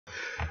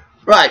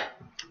Right,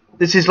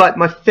 this is like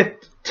my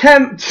 5th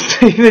attempt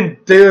to even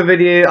do a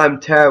video. I'm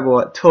terrible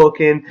at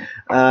talking.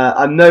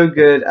 I'm no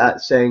good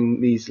at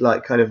saying these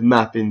like kind of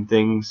mapping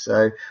things.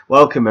 So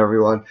welcome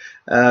everyone.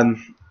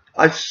 I've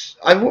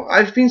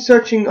been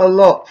searching a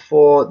lot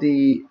for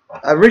the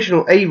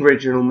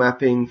original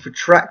mapping for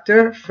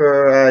Traktor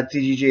for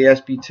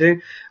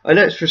DDJ-SB2. I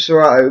know it's for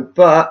Serato,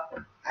 but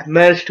I've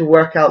managed to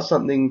work out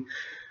something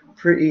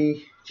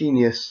pretty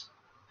genius.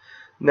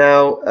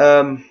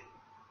 Now,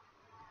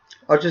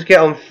 I'll just get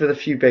on for the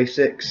few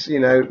basics, you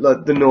know,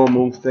 like the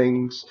normal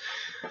things.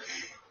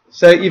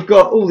 So you've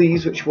got all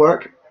these which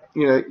work,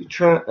 you know,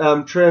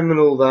 trim and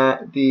all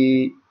that.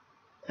 The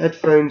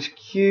headphones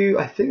cue,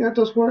 I think that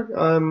does work.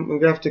 I'm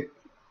gonna have to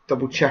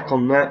double check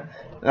on that.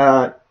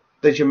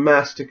 There's your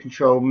master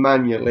control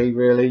manually.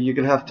 Really, you're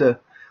gonna have to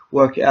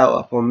work it out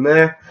up on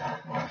there.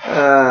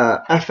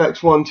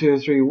 FX 1, 2,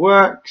 and 3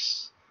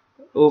 works.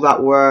 All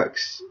that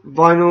works.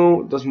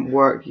 Vinyl doesn't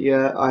work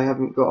yet. I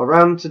haven't got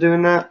around to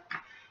doing that.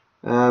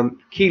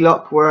 Key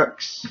lock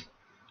works.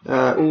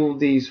 All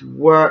these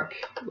work.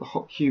 The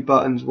hot cue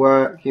buttons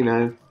work. You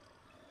know.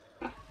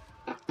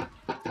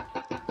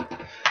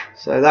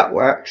 So that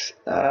works.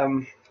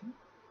 The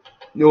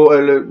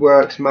auto loop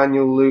works.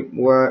 Manual loop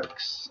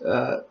works.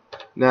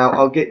 Now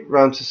I'll get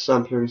round to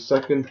sampler in a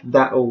second.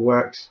 That all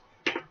works.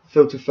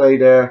 Filter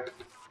fader.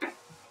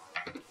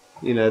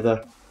 You know,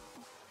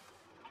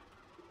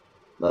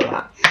 like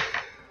that.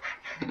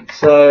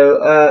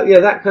 So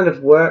yeah, that kind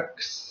of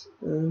works.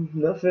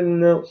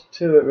 Nothing else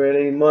to it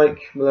really. Mic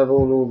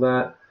level and all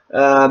that.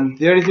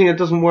 The only thing that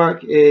doesn't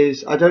work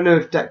is I don't know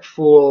if deck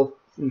 4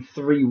 and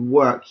 3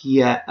 work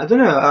yet. I don't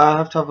know. I'll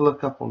have to have a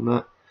look up on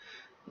that.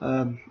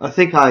 I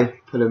think I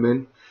put them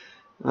in.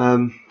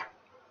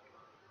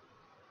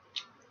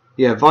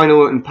 Yeah,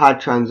 vinyl and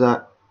pad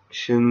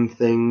transaction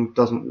thing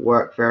doesn't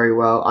work very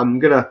well. I'm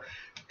gonna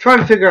try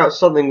and figure out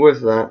something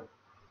with that.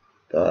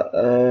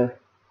 But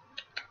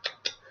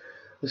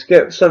let's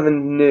get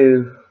something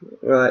new.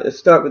 Right, let's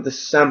start with the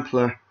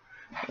sampler.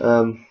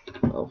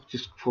 I'll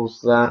just pause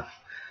that.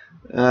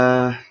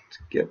 Let's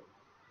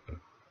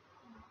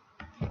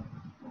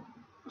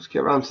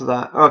get around to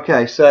that.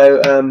 Okay,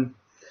 so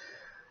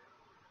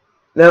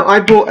now I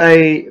bought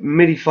a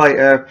MIDI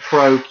Fighter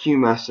Pro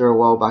Q-Master a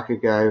while back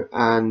ago,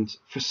 and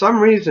for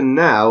some reason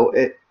now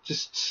it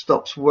just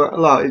stops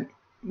working.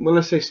 When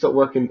I say stop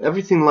working,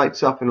 everything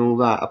lights up and all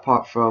that,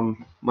 apart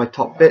from my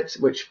top bits,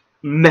 which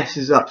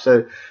messes up.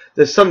 So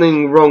there's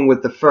something wrong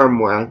with the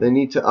firmware. They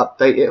need to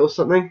update it or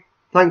something.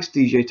 Thanks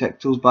DJ Tech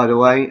Tools, by the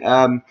way.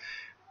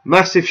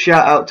 Massive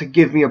shout out to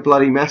give me a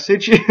bloody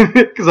message,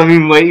 because I've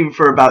been waiting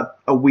for about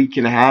a week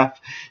and a half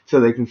so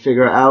they can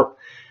figure it out.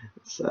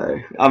 So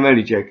I'm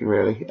only joking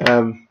really.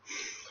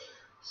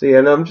 So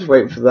yeah, no, I'm just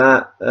waiting for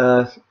that.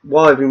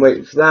 While I've been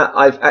waiting for that,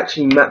 I've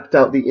actually mapped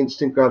out the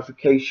instant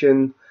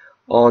gratification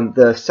on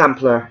the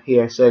sampler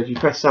here. So if you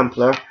press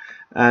sampler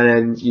and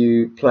then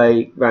you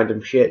play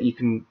random shit, you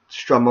can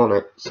strum on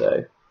it.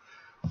 So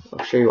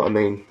I'll show you what I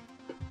mean.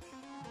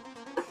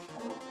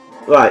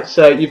 Right,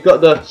 so you've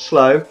got the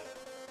slow.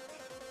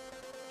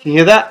 Can you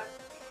hear that?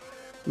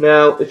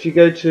 Now if you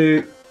go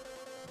to,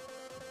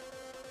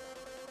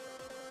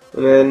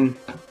 and then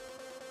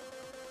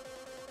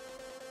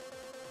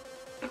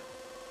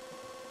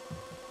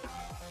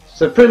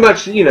so pretty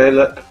much, you know,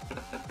 look,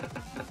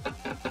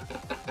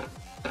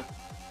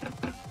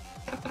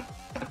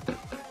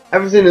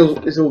 everything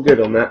is all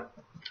good on that.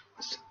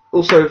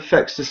 Also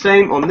affects the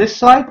same on this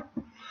side.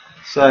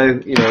 So,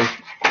 you know,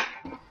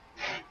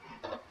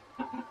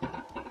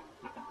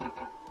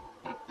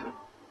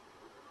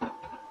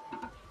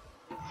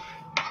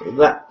 so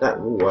that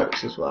all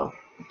works as well.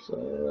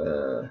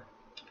 So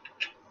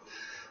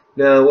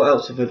now what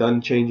else have I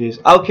done changes?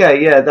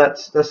 Okay, yeah,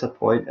 that's the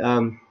point.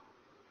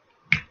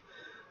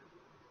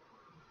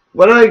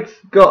 When I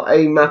got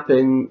a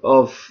mapping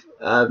of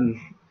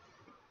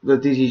the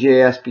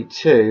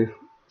DDJ-SB2,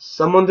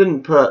 someone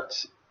didn't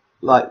put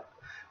like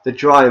the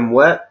dry and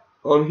wet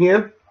on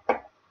here.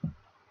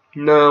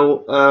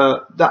 Now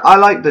I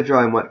like the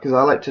dry and wet because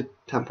I like to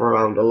tamper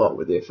around a lot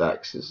with the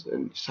effects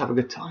and just have a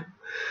good time.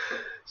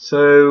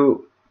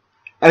 So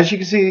as you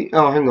can see,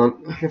 oh hang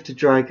on, I have to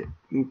drag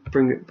and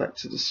bring it back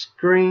to the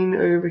screen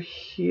over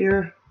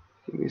here.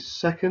 Give me a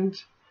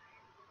second.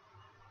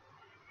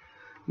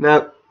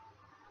 Now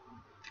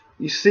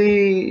you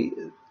see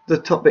the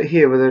top bit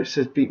here where it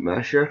says Beat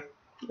Masher.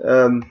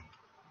 You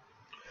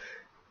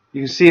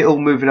can see it all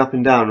moving up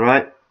and down,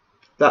 right?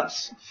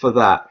 That's for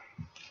that.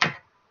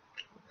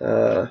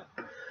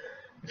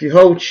 If you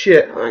hold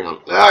shit, hang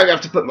on, I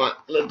have to put my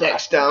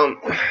decks down.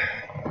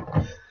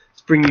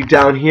 Let's bring you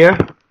down here.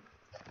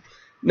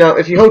 Now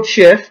if you hold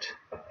shift,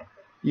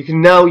 you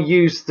can now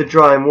use the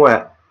dry and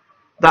wet.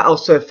 That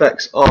also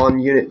affects on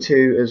unit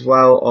 2 as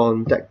well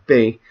on deck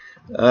B.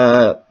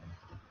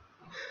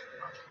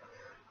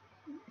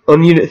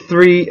 On unit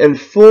 3 and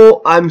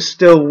 4, I'm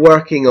still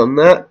working on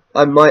that.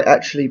 I might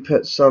actually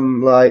put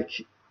some like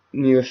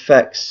new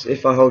effects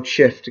if I hold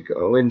shift to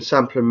go in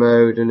sampler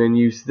mode and then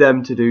use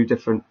them to do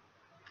different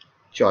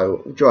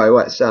dry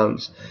wet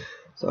sounds.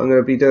 So I'm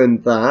going to be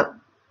doing that.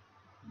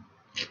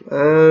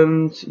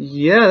 And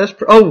yeah, that's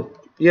oh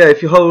yeah,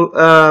 if you hold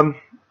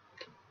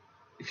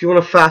if you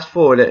want to fast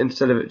forward it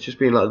instead of it just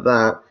being like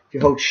that, if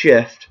you hold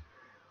shift,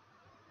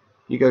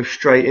 you go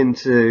straight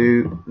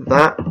into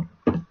that.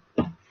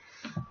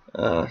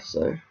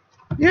 So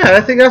yeah,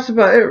 I think that's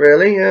about it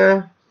really.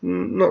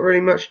 Not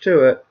really much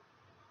to it.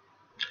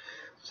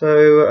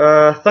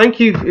 So thank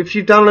you if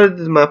you downloaded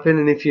the mapping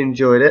and if you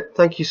enjoyed it.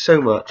 Thank you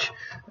so much.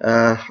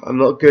 I'm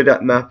not good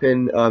at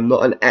mapping. I'm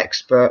not an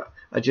expert.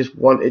 I just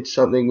wanted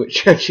something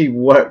which actually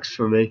works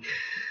for me.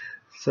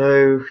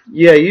 So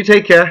yeah, you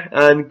take care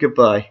and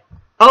goodbye.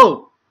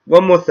 Oh,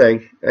 one more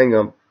thing. Hang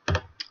on.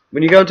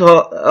 When you go into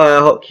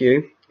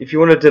hotkey, if you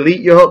want to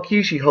delete your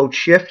hotkeys, you hold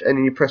shift and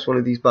then you press one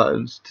of these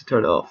buttons to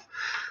turn it off.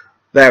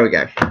 There we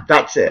go.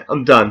 That's it.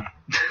 I'm done.